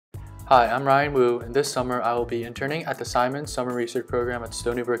Hi, I'm Ryan Wu, and this summer I will be interning at the Simons Summer Research Program at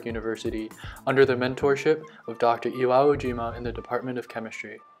Stony Brook University under the mentorship of Dr. Iwao Ojima in the Department of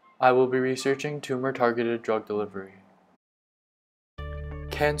Chemistry. I will be researching tumor-targeted drug delivery.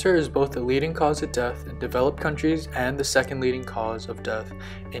 Cancer is both the leading cause of death in developed countries and the second leading cause of death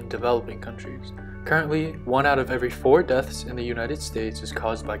in developing countries. Currently, 1 out of every 4 deaths in the United States is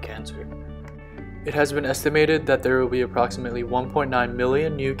caused by cancer. It has been estimated that there will be approximately 1.9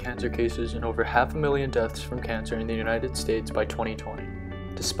 million new cancer cases and over 500,000 deaths from cancer in the United States by 2020.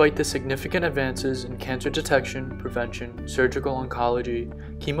 Despite the significant advances in cancer detection, prevention, surgical oncology,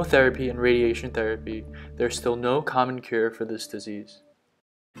 chemotherapy, and radiation therapy, there is still no common cure for this disease.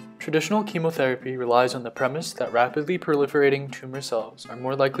 Traditional chemotherapy relies on the premise that rapidly proliferating tumor cells are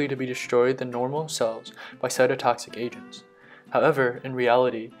more likely to be destroyed than normal cells by cytotoxic agents. However, in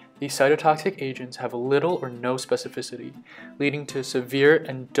reality, these cytotoxic agents have little or no specificity, leading to severe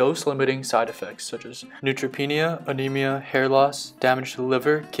and dose-limiting side effects such as neutropenia, anemia, hair loss, damage to the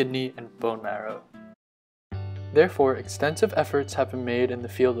liver, kidney, and bone marrow. Therefore, extensive efforts have been made in the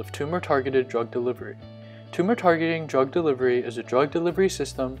field of tumor-targeted drug delivery. Tumor-targeting drug delivery is a drug delivery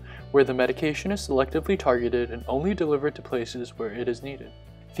system where the medication is selectively targeted and only delivered to places where it is needed.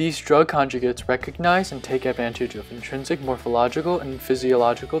 These drug conjugates recognize and take advantage of intrinsic morphological and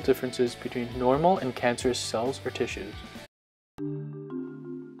physiological differences between normal and cancerous cells or tissues.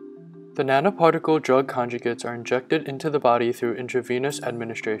 The nanoparticle drug conjugates are injected into the body through intravenous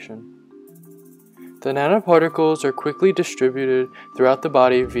administration. The nanoparticles are quickly distributed throughout the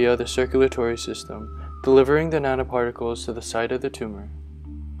body via the circulatory system, delivering the nanoparticles to the site of the tumor.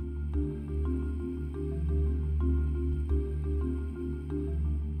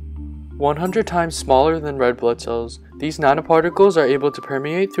 "100 times smaller than red blood cells, these nanoparticles are able to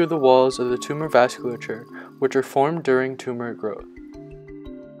permeate through the walls of the tumor vasculature, which are formed during tumor growth.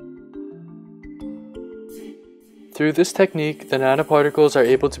 Through this technique, the nanoparticles are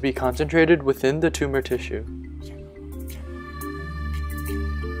able to be concentrated within the tumor tissue.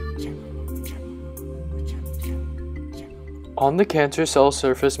 On the cancer cell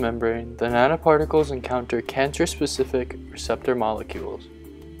surface membrane, the nanoparticles encounter cancer-specific receptor molecules.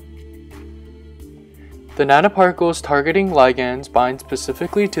 The nanoparticles targeting ligands bind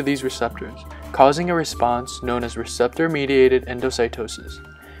specifically to these receptors, causing a response known as receptor-mediated endocytosis.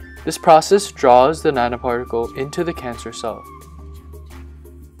 This process draws the nanoparticle into the cancer cell.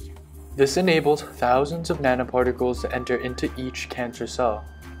 This enables thousands of nanoparticles to enter into each cancer cell.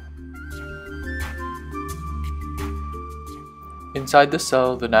 Inside the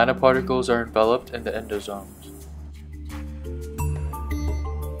cell, the nanoparticles are enveloped in the endosomes.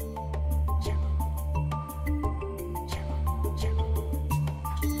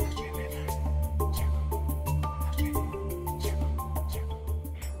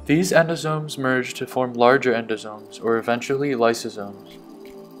 These endosomes merge to form larger endosomes, or eventually lysosomes.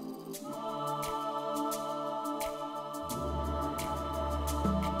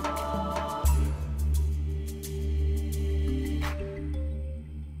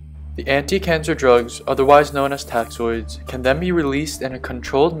 The anti-cancer drugs, otherwise known as taxoids, can then be released in a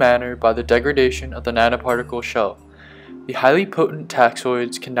controlled manner by the degradation of the nanoparticle shell. The highly potent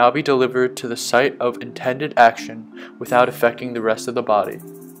taxoids can now be delivered to the site of intended action without affecting the rest of the body.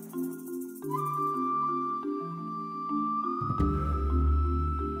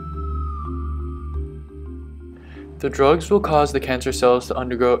 The drugs will cause the cancer cells to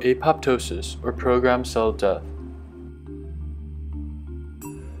undergo apoptosis, or programmed cell death.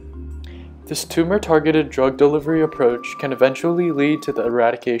 This tumor-targeted drug delivery approach can eventually lead to the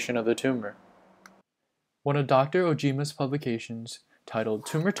eradication of the tumor. One of Dr. Ojima's publications, titled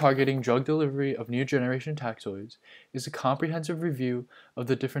 "Tumor-Targeting Drug Delivery of New Generation Taxoids," is a comprehensive review of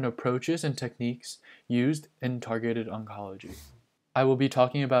the different approaches and techniques used in targeted oncology. I will be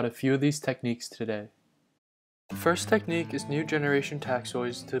talking about a few of these techniques today. The first technique is new generation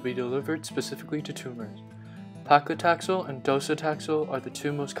taxoids to be delivered specifically to tumors. Paclitaxel and docetaxel are the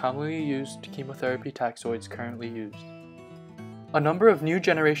 2 most commonly used chemotherapy taxoids currently used. A number of new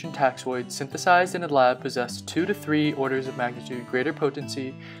generation taxoids synthesized in a lab possess 2 to 3 orders of magnitude greater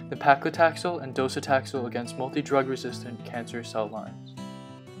potency than paclitaxel and docetaxel against multi-drug resistant cancer cell lines.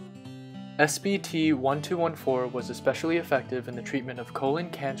 SBT-1214 was especially effective in the treatment of colon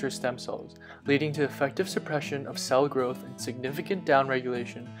cancer stem cells, leading to effective suppression of cell growth and significant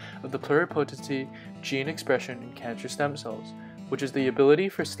downregulation of the pluripotency gene expression in cancer stem cells, which is the ability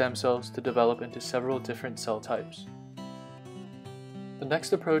for stem cells to develop into several different cell types. The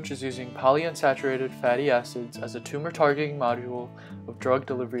next approach is using polyunsaturated fatty acids as a tumor-targeting module of drug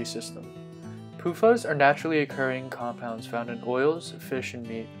delivery system. PUFAs are naturally occurring compounds found in oils, fish, and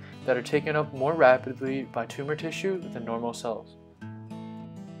meat that are taken up more rapidly by tumor tissue than normal cells.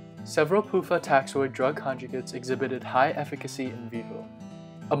 Several PUFA taxoid drug conjugates exhibited high efficacy in vivo.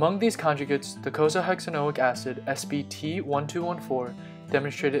 Among these conjugates, docosahexaenoic acid SBT1214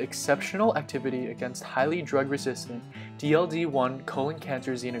 demonstrated exceptional activity against highly drug-resistant DLD1 colon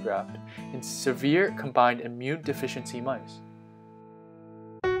cancer xenograft in severe combined immune deficiency mice.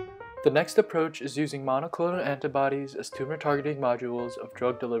 The next approach is using monoclonal antibodies as tumor-targeting modules of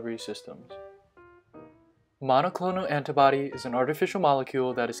drug delivery systems. Monoclonal antibody is an artificial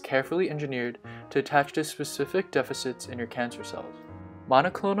molecule that is carefully engineered to attach to specific deficits in your cancer cells.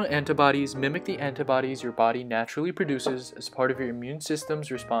 Monoclonal antibodies mimic the antibodies your body naturally produces as part of your immune system's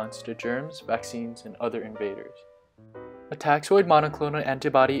response to germs, vaccines, and other invaders. A taxoid monoclonal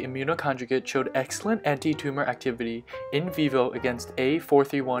antibody immunoconjugate showed excellent anti-tumor activity in vivo against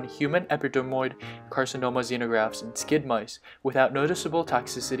A431 human epidermoid carcinoma xenografts in SCID mice without noticeable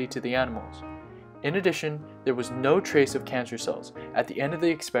toxicity to the animals. In addition, there was no trace of cancer cells at the end of the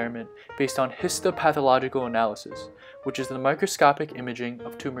experiment based on histopathological analysis, which is the microscopic imaging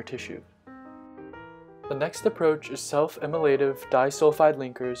of tumor tissue. The next approach is self-immolative disulfide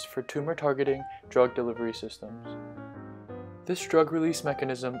linkers for tumor-targeting drug delivery systems. This drug release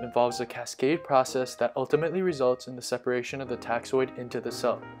mechanism involves a cascade process that ultimately results in the separation of the taxoid into the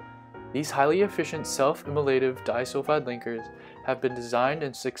cell. These highly efficient self-immolative disulfide linkers have been designed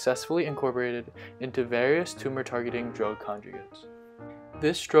and successfully incorporated into various tumor-targeting drug conjugates.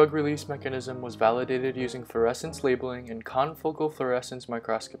 This drug release mechanism was validated using fluorescence labeling and confocal fluorescence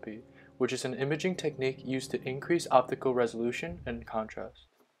microscopy, which is an imaging technique used to increase optical resolution and contrast.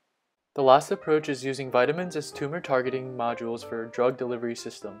 The last approach is using vitamins as tumor-targeting modules for a drug delivery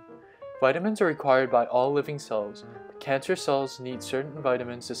system. Vitamins are required by all living cells, but cancer cells need certain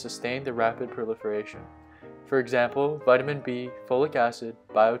vitamins to sustain their rapid proliferation. For example, vitamin B, folic acid,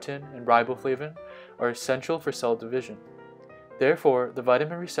 biotin, and riboflavin are essential for cell division. Therefore, the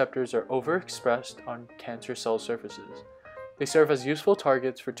vitamin receptors are overexpressed on cancer cell surfaces. They serve as useful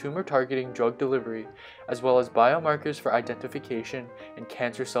targets for tumor-targeting drug delivery, as well as biomarkers for identification and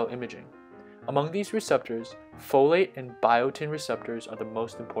cancer cell imaging. Among these receptors, folate and biotin receptors are the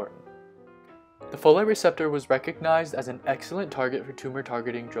most important. The folate receptor was recognized as an excellent target for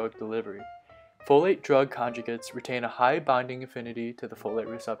tumor-targeting drug delivery. Folate drug conjugates retain a high binding affinity to the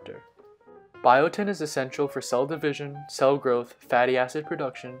folate receptor. Biotin is essential for cell division, cell growth, fatty acid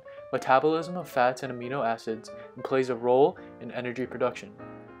production, metabolism of fats and amino acids, and plays a role in energy production.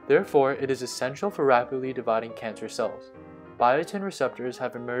 Therefore, it is essential for rapidly dividing cancer cells. Biotin receptors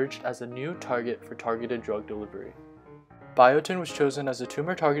have emerged as a new target for targeted drug delivery. Biotin was chosen as a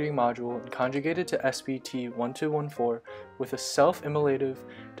tumor-targeting module and conjugated to SBT1214 with a self-immolative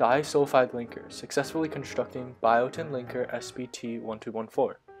disulfide linker, successfully constructing biotin linker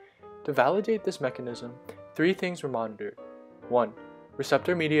SBT1214. To validate this mechanism, 3 things were monitored. 1.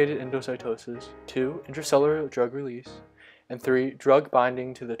 Receptor-mediated endocytosis, 2. Intracellular drug release, and 3. Drug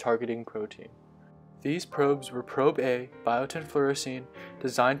binding to the targeting protein. These probes were Probe A, biotin fluorescein,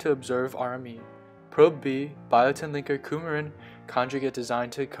 designed to observe RME, Probe B, biotin linker coumarin conjugate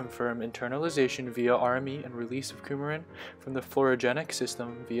designed to confirm internalization via RME and release of coumarin from the fluorogenic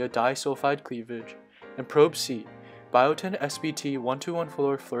system via disulfide cleavage, and Probe C, biotin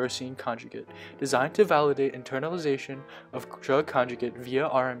SBT1214 fluorescein conjugate designed to validate internalization of drug conjugate via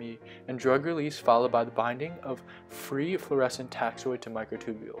RME and drug release followed by the binding of free fluorescent taxoid to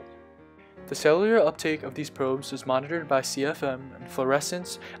microtubules. The cellular uptake of these probes is monitored by CFM and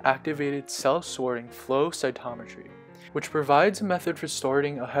fluorescence-activated cell sorting flow cytometry, which provides a method for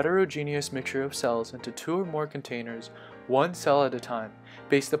sorting a heterogeneous mixture of cells into 2 or more containers, 1 cell at a time,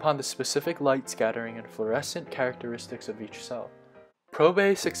 based upon the specific light scattering and fluorescent characteristics of each cell. Probe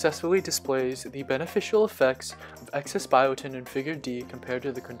A successfully displays the beneficial effects of excess biotin in Figure D compared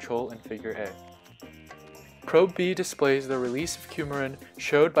to the control in Figure A. Probe B displays the release of coumarin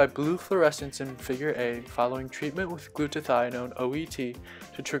showed by blue fluorescence in Figure A following treatment with glutathione OET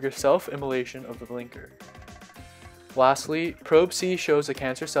to trigger self-immolation of the linker. Lastly, Probe C shows the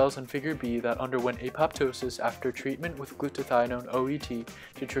cancer cells in Figure B that underwent apoptosis after treatment with glutathione OET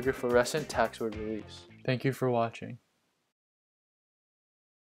to trigger fluorescent taxoid release. Thank you for watching.